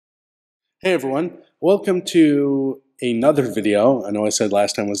Hey everyone, welcome to another video. I know I said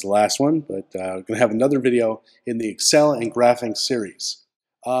last time was the last one, but we're going to have another video in the Excel and Graphing series.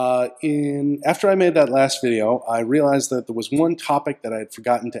 After I made that last video, I realized that there was one topic that I had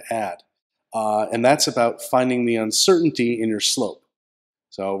forgotten to add, and that's about finding the uncertainty in your slope.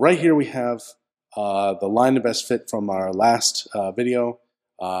 So right here we have the line of best fit from our last video.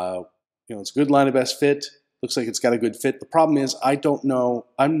 It's a good line of best fit. Looks like it's got a good fit. The problem is I don't know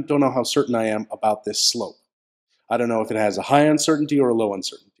how certain I am about this slope. I don't know if it has a high uncertainty or a low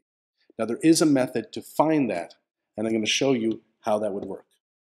uncertainty. Now there is a method to find that, and I'm going to show you how that would work.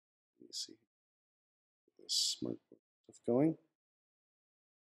 Let me see. This smart stuff going.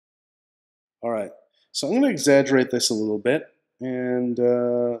 All right. So I'm going to exaggerate this a little bit, and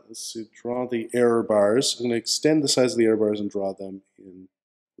let's see. Draw the error bars. I'm going to extend the size of the error bars and draw them in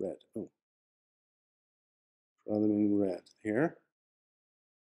red. Draw them in red here.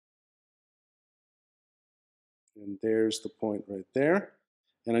 And there's the point right there.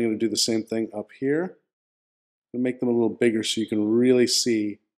 And I'm going to do the same thing up here. I'm going to make them a little bigger so you can really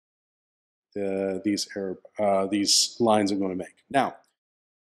see these lines I'm going to make. Now,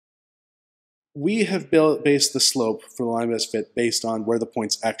 we have based the slope for the line of best fit based on where the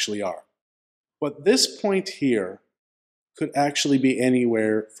points actually are. But this point here could actually be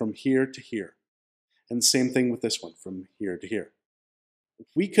anywhere from here to here. And the same thing with this one, from here to here.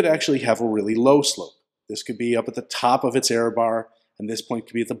 We could actually have a really low slope. This could be up at the top of its error bar, and this point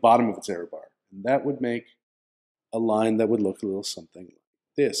could be at the bottom of its error bar. And that would make a line that would look a little something like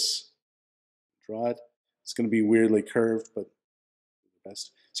this. Draw it. It's going to be weirdly curved, but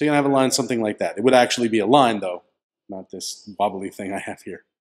best. So you're going to have a line something like that. It would actually be a line, though, not this bubbly thing I have here.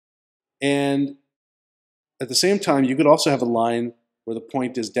 And at the same time, you could also have a line where the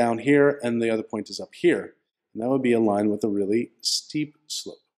point is down here and the other point is up here. And that would be a line with a really steep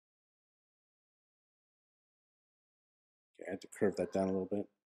slope. Okay, I had to curve that down a little bit.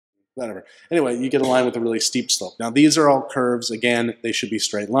 Whatever. Anyway, you get a line with a really steep slope. Now, these are all curves. Again, they should be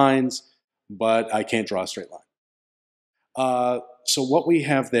straight lines, but I can't draw a straight line. So what we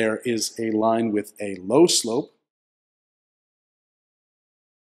have there is a line with a low slope,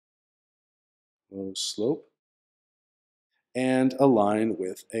 and a line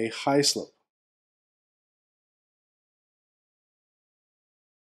with a high slope.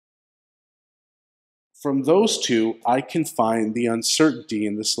 From those two, I can find the uncertainty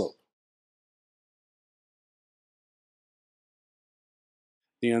in the slope.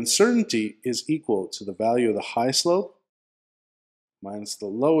 The uncertainty is equal to the value of the high slope minus the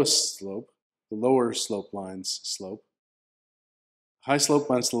lowest slope, the lower slope line's slope, high slope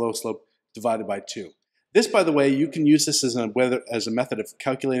minus the low slope divided by 2. This, by the way, you can use this as a method of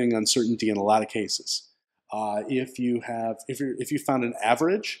calculating uncertainty in a lot of cases. If you found an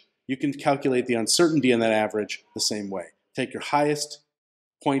average, you can calculate the uncertainty in that average the same way. Take your highest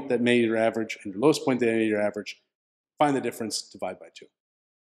point that made your average and your lowest point that made your average, find the difference, divide by 2.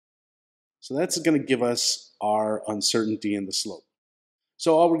 So that's going to give us our uncertainty in the slope.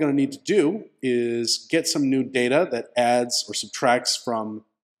 So all we're going to need to do is get some new data that adds or subtracts from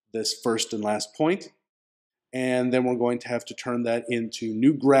this first and last point. And then we're going to have to turn that into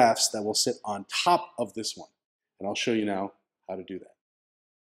new graphs that will sit on top of this one. And I'll show you now how to do that.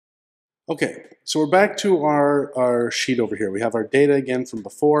 Okay, so we're back to our sheet over here. We have our data again from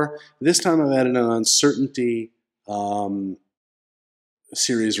before. This time I've added an uncertainty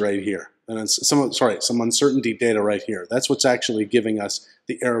series right here. And some uncertainty data right here. That's what's actually giving us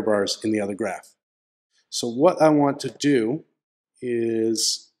the error bars in the other graph. So what I want to do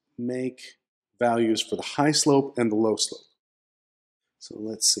is make values for the high slope and the low slope. So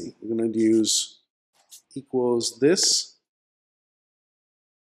let's see. We're going to use equals this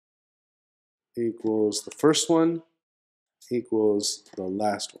equals the first one equals the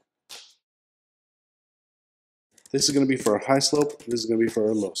last one. This is going to be for our high slope. This is going to be for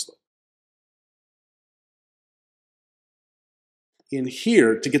our low slope. In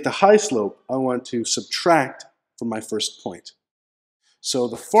here, to get the high slope, I want to subtract from my first point. So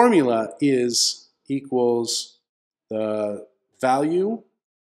the formula is equals the value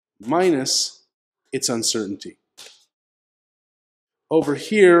minus its uncertainty. Over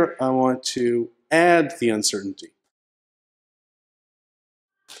here, I want to add the uncertainty.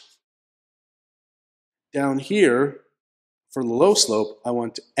 Down here, for the low slope, I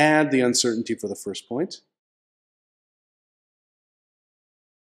want to add the uncertainty for the first point.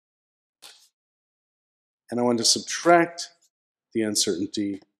 And I want to subtract the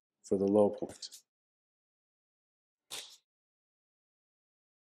uncertainty for the low point.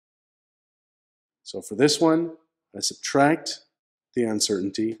 So for this one, I subtract the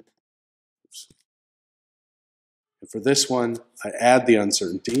uncertainty, for this one, I add the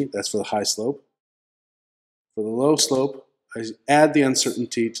uncertainty. That's for the high slope. For the low slope, I add the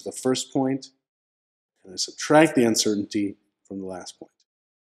uncertainty to the first point, and I subtract the uncertainty from the last point.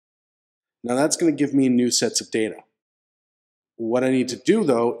 Now that's going to give me new sets of data. What I need to do,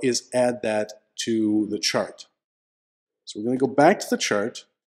 though, is add that to the chart. So we're going to go back to the chart,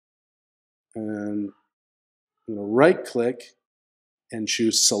 and I'm going to right-click and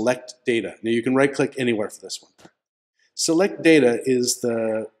choose Select Data. Now you can right-click anywhere for this one. Select Data is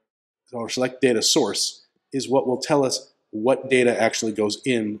or Select Data Source is what will tell us what data actually goes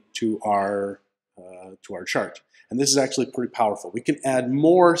into our chart. And this is actually pretty powerful. We can add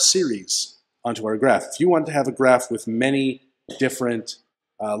more series onto our graph. If you want to have a graph with many different,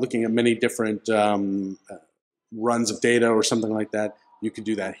 looking at many different runs of data or something like that, you can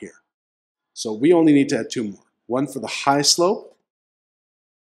do that here. So we only need to add two more. One for the high slope.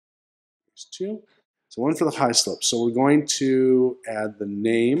 There's two. So one for the high slope. So we're going to add the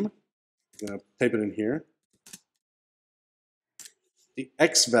name. I'm going to type it in here. The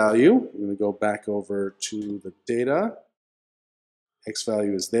X value, I'm going to go back over to the data. X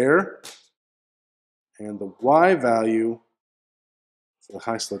value is there. And the Y value for the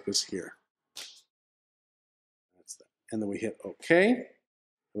high slope is here. That's that. And then we hit OK. And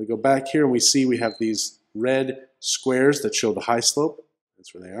we go back here and we see we have these red squares that show the high slope.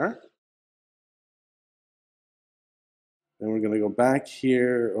 That's where they are. Then we're going to go back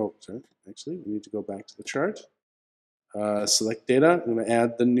here. Oh, sorry. Actually, we need to go back to the chart. Select data. I'm going to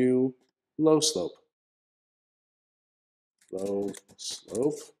add the new low slope. Low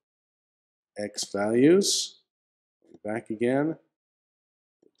slope. X values. Back again.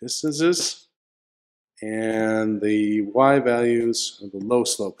 Distances. And the Y values are the low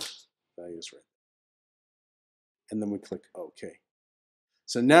slope values right there. And then we click OK.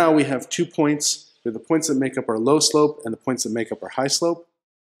 So now we have 2 points. We have the points that make up our low slope and the points that make up our high slope.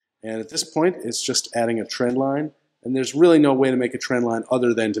 And at this point, it's just adding a trend line. And there's really no way to make a trend line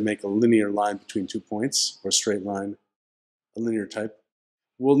other than to make a linear line between 2 points, or a straight line, a linear type.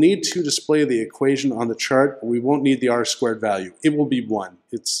 We'll need to display the equation on the chart, but we won't need the r² value. It will be 1,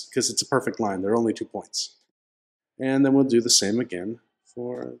 because it's a perfect line. There are only 2 points. And then we'll do the same again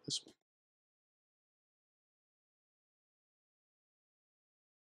for this one.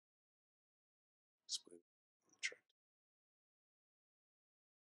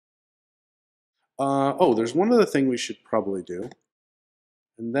 Oh, there's one other thing we should probably do,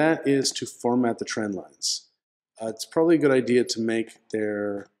 and that is to format the trend lines. It's probably a good idea to make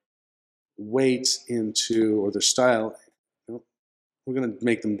their weight into, or their style, we're going to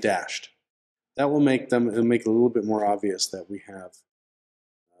make them dashed. That will make them, it'll make it a little bit more obvious that we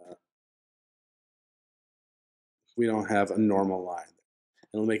don't have a normal line.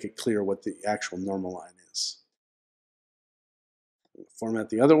 It'll make it clear what the actual normal line is. We'll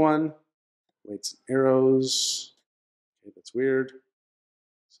format the other one. Weights and arrows. Okay, that's weird.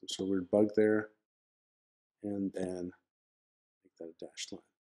 Some sort of weird bug there. And then make that a dashed line.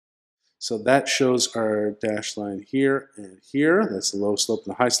 So that shows our dashed line here and here. That's the low slope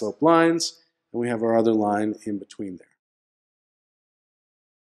and the high slope lines. And we have our other line in between there.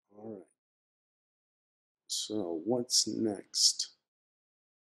 All right. So what's next?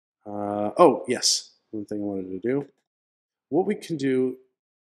 Oh, yes. One thing I wanted to do. What we can do,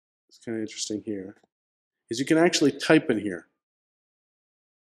 it's kind of interesting here, is you can actually type in here.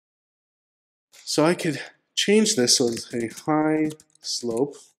 So I could change this so it's a high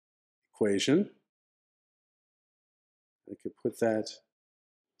slope equation. I could put that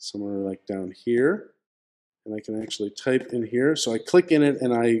somewhere like down here. And I can actually type in here. So I click in it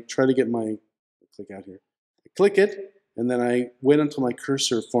and I try to get my, click out here. I click it and then I wait until my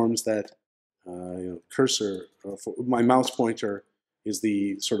cursor forms that cursor, my mouse pointer is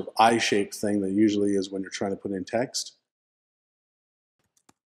the sort of eye-shaped thing that usually is when you're trying to put in text.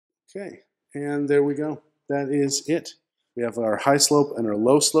 Okay, and there we go. That is it. We have our high slope and our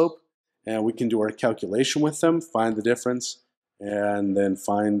low slope, and we can do our calculation with them, find the difference, and then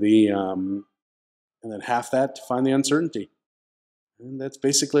find the, and then half that to find the uncertainty. And that's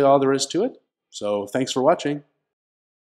basically all there is to it. So thanks for watching.